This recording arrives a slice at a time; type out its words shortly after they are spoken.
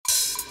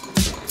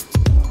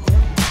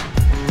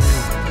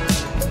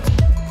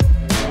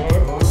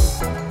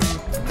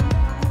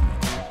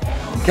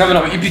Kevin,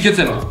 I'm EP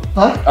Kitten.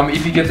 Huh? I'm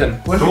EP Kitten.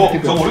 What is 저거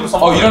it? 우리도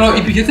써. Oh, you don't know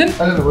EP Kitten?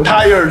 I don't know what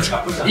Tired.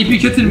 EP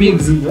Kitten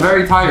means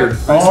very tired,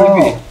 very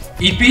sleepy.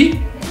 EP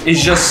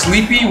is just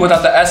sleepy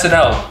without the S and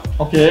L.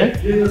 Okay.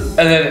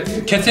 And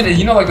then kitten,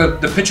 you know, like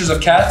the pictures of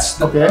cats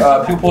that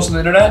people post on the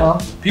internet.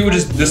 People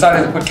just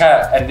decided to put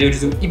cat, and they would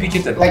just do EP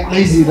Kitten. Like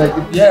lazy, like.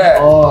 Yeah.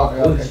 Oh,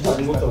 okay.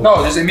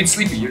 No, it means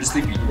sleepy. You're just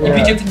sleepy. Yeah.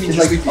 EP Kitten means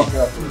It's you're like, sleepy.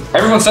 okay.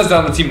 Everyone says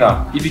that on the team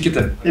now. EP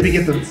Kitten. Maybe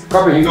kittens.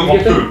 Copy. 이거 EP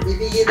Kitten.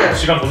 버프.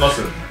 시간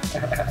보너스.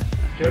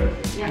 Here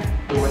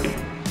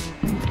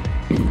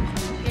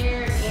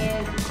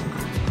is.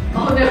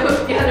 Oh no,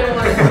 the other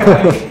one.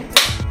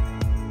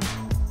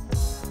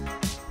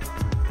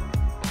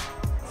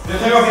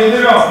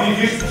 얘들아,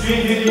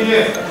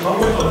 뒤에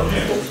가고 있어,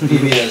 주인.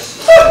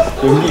 DBS.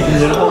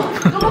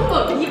 조금 더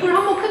입을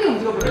한번 크게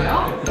움직여볼래요?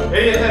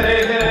 에이,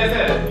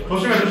 셋.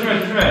 조심해.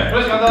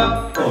 플래시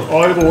간다.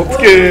 아이고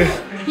어떡해.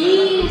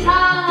 비상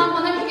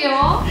한번 해볼게요.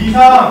 이상.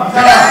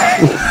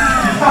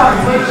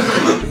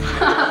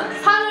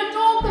 상을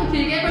조금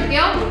길게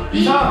해볼게요.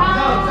 이상.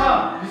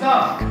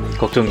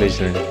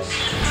 걱정되시네.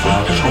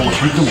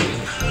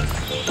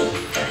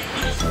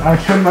 I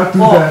cannot do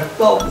that.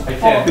 I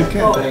can't. You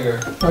can't.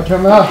 I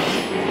cannot.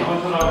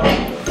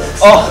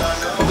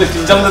 갑자기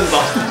긴장된다.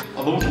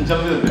 너무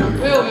긴장되는데.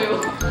 왜요?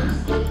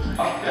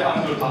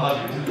 안들 당하지.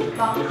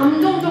 막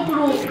감정적으로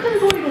큰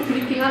소리로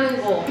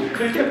브리핑하는 거.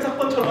 크리켓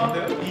사건처럼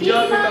한대요.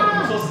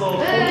 이제한테가 웃었어.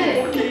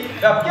 네. 오케이.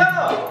 야,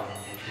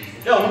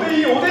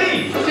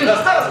 5대2. 야,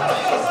 살아.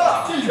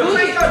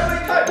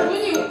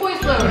 눈이 웃고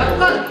있어요.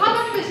 약간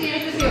화났듯이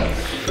해주세요.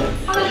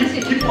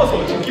 화났듯이. 기뻐서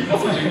지금.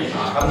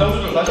 감정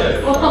조절 다시 해야 돼.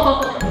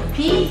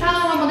 비상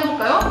한번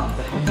해볼까요?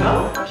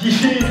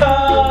 비상.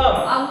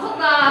 아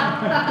웃었다.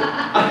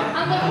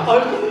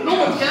 한번 너무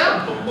웃겨요?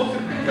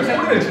 그러니까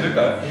소리를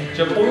지를까요?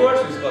 제가 포효할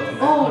수 있을 것 같은데.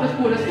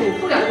 렛츠고.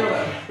 소리 안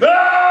들어가요.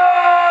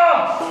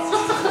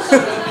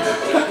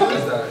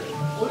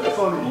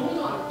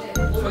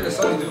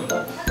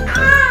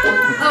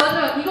 아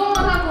맞아요. 이것만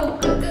하고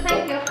끝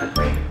할게요.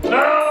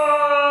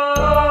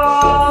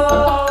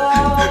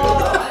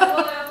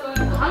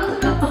 안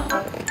웃으면.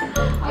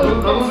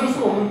 나도 쓸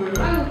수가 없는데.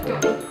 아유 웃겨.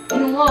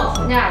 이거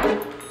그냥.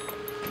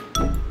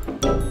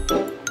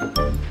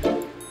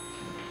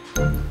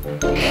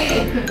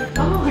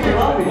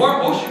 More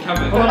motion,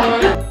 Kevin.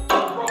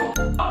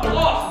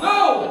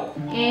 No!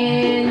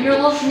 And you're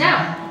lost now.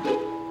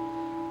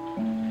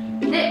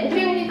 네,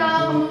 오케이입니다,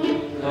 감독님.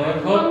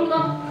 감사합니다.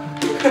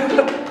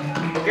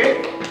 Okay.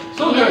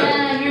 So good.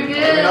 Yeah, you're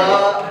good.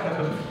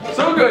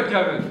 So good,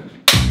 Kevin.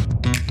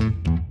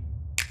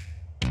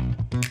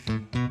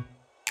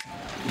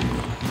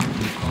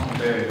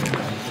 네.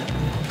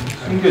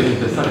 승규는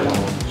몇 살이야?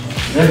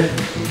 네?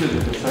 승규는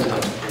몇 살이야?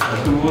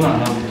 그 부분은 안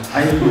나옵니다.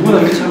 아니 누구나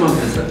괜찮으면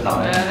됐어요.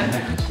 나와요.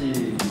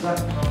 시작.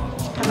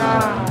 하나,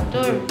 둘.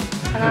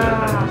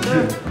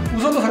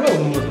 웃어도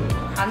상관없는 거죠.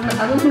 안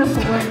웃는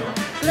부분.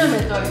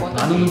 수련해줘, 이거.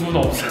 안 웃는 분은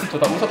없어요. 저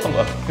다 웃었던 것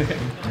같은데.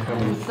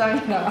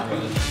 불쌍해라.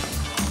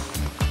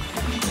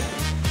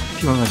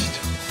 피곤하시죠?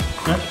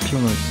 네?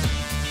 피곤하시죠?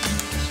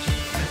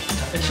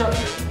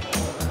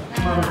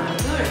 하나,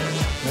 둘.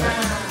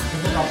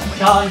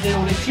 자 이제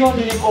우리 T1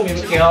 유니폼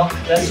입을게요.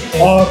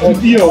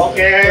 드디어.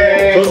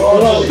 오케이.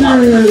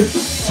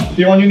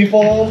 T1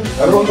 유니폼.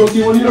 여러분도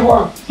T1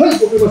 유니폼. 하이,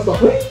 또 빼봤어.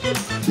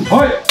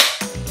 하이.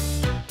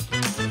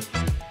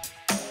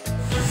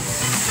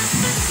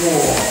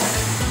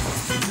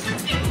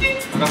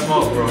 I got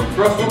smoke, bro.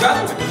 Bro, smoke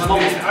out.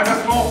 I got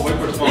smoke. Wait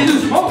for smoke. He do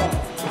smoke.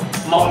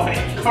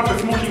 Start the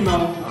smoking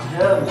now.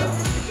 3,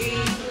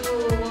 2,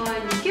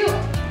 1, cue.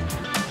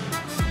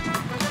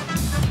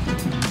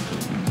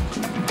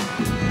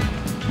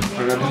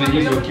 We're gonna do the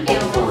easy one. Keep up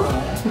forward.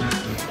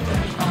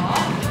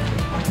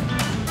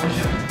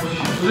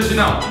 Position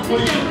now.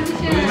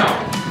 Position now.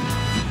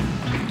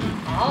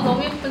 아,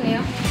 너무 예쁘네요.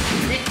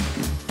 네.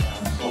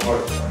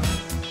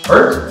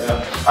 Hurt? Yeah.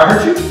 I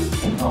hurt you?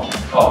 No.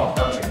 Oh,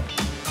 okay.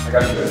 I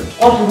got you good.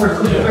 Oh, you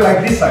were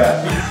like this,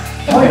 yeah.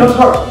 Oh, you don't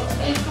hurt.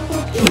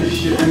 Holy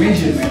shit,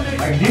 imagine, man.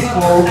 Like this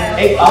for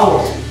 8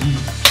 hours.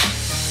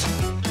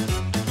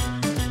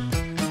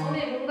 오늘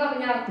뭔가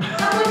그냥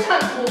사무치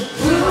않고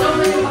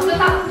의무적인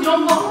박스타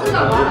이런 거 혼자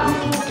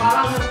말하면 더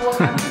잘할 것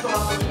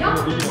같거든요.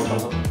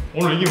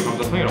 오늘 이기면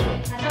감자탕이라고.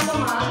 다시 한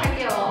번만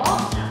할게요. 자,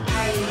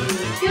 하이,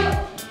 큐.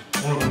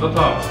 오늘 감자탕.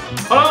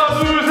 하나,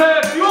 둘, 셋,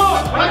 T1!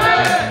 화이팅!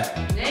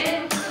 네.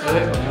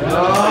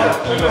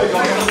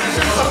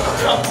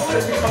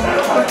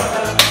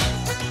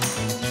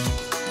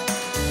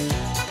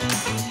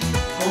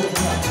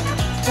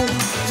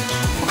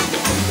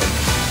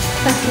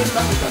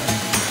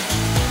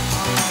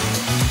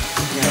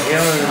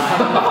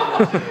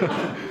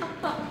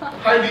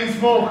 Hiding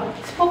smoke.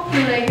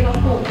 스포츠를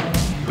얘기하고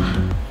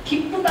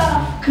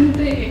기쁘다.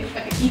 근데 약간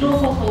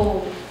일어서서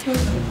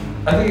표현을.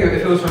 I think if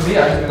it was for me,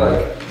 I'd just be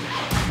like,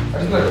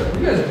 what are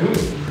you guys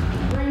doing?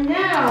 Right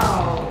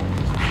now.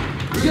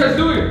 What are you guys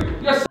doing?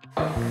 You guys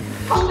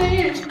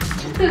 3대1.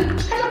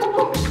 살짝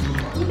뽀뽀.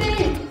 2대1.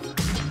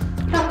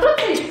 자,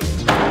 그렇지.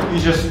 You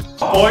just.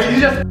 Boy, you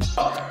just.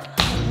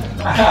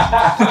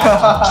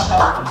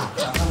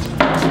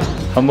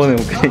 한 번에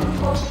오케이.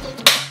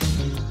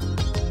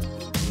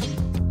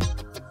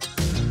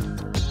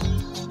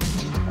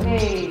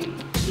 Okay,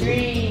 3, 2,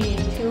 1,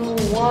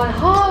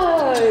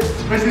 hard.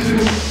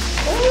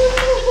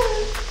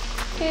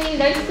 오케이,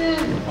 나이스.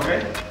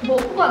 뭐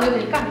후보 안 해도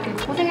되니까 이렇게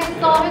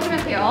고생했어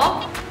해주면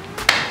돼요.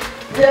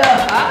 아,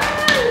 이겼다.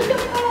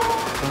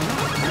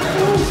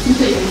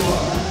 진짜 이긴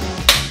거야.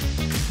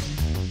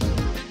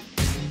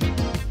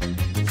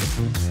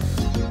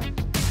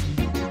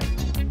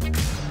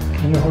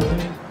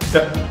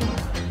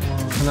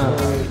 하나.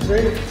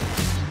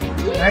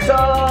 나이스!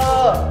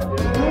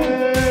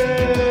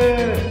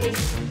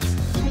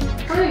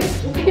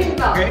 선생님,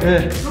 오케이입니다.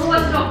 네.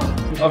 넘어가시죠.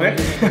 오케이.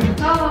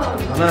 다음.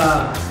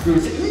 하나, 둘,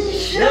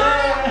 셋.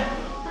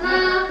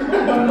 하나, 둘,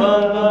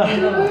 와. 네,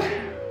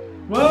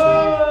 와.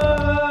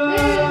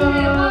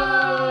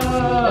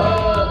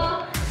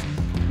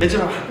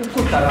 매주랑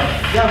웃고 있다가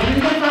야 우리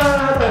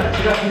이겼다.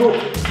 제가 뒤로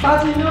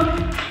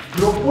빠지면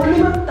뒤로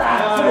올리면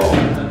딱 서로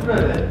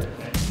풀어야 돼.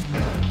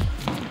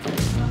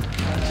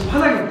 지금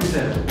화나게 웃고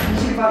있어요.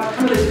 20발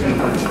카메라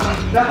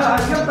찍는 야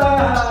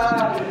이겼다.